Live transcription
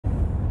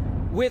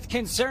With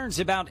concerns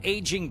about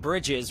aging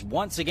bridges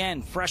once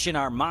again fresh in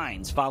our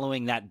minds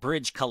following that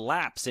bridge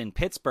collapse in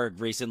Pittsburgh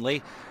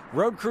recently,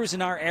 road crews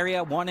in our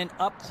area want an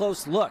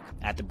up-close look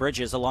at the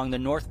bridges along the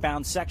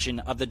northbound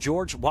section of the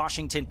George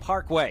Washington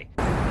Parkway.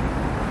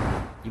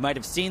 You might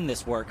have seen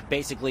this work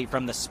basically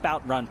from the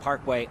Spout Run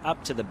Parkway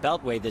up to the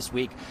Beltway this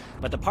week,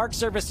 but the Park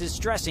Service is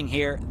stressing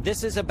here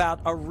this is about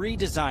a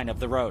redesign of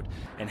the road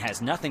and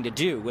has nothing to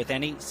do with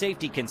any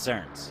safety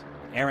concerns.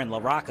 Aaron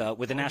LaRocca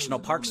with the National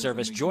Park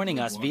Service joining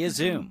us via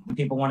Zoom.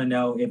 People want to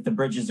know if the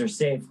bridges are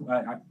safe.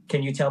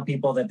 Can you tell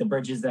people that the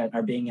bridges that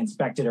are being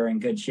inspected are in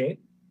good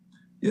shape?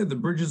 Yeah, the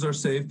bridges are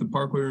safe. The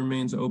parkway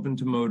remains open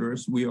to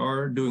motorists. We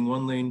are doing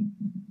one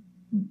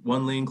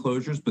lane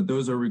closures, but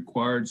those are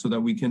required so that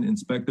we can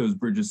inspect those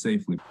bridges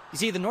safely. You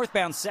see, the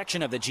northbound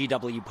section of the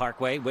GW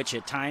Parkway, which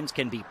at times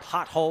can be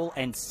pothole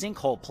and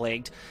sinkhole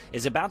plagued,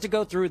 is about to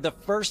go through the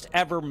first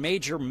ever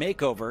major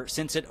makeover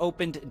since it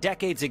opened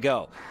decades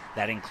ago.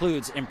 That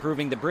includes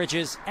improving the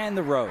bridges and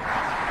the road.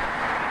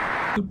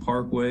 The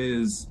parkway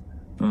is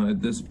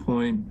at this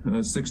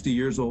point 60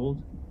 years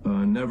old,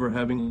 never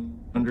having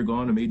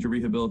undergone a major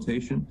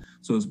rehabilitation.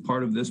 So as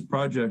part of this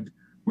project,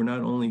 we're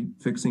not only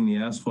fixing the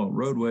asphalt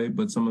roadway,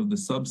 but some of the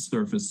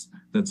subsurface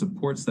that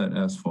supports that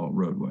asphalt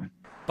roadway.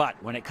 But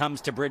when it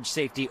comes to bridge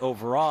safety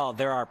overall,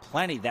 there are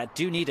plenty that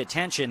do need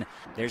attention.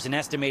 There's an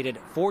estimated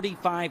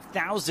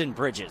 45,000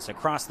 bridges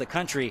across the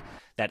country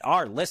that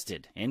are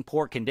listed in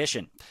poor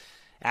condition.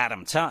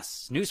 Adam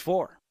Tuss, News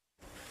 4.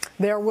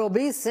 There will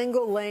be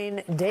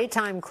single-lane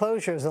daytime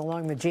closures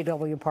along the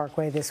GW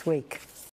Parkway this week.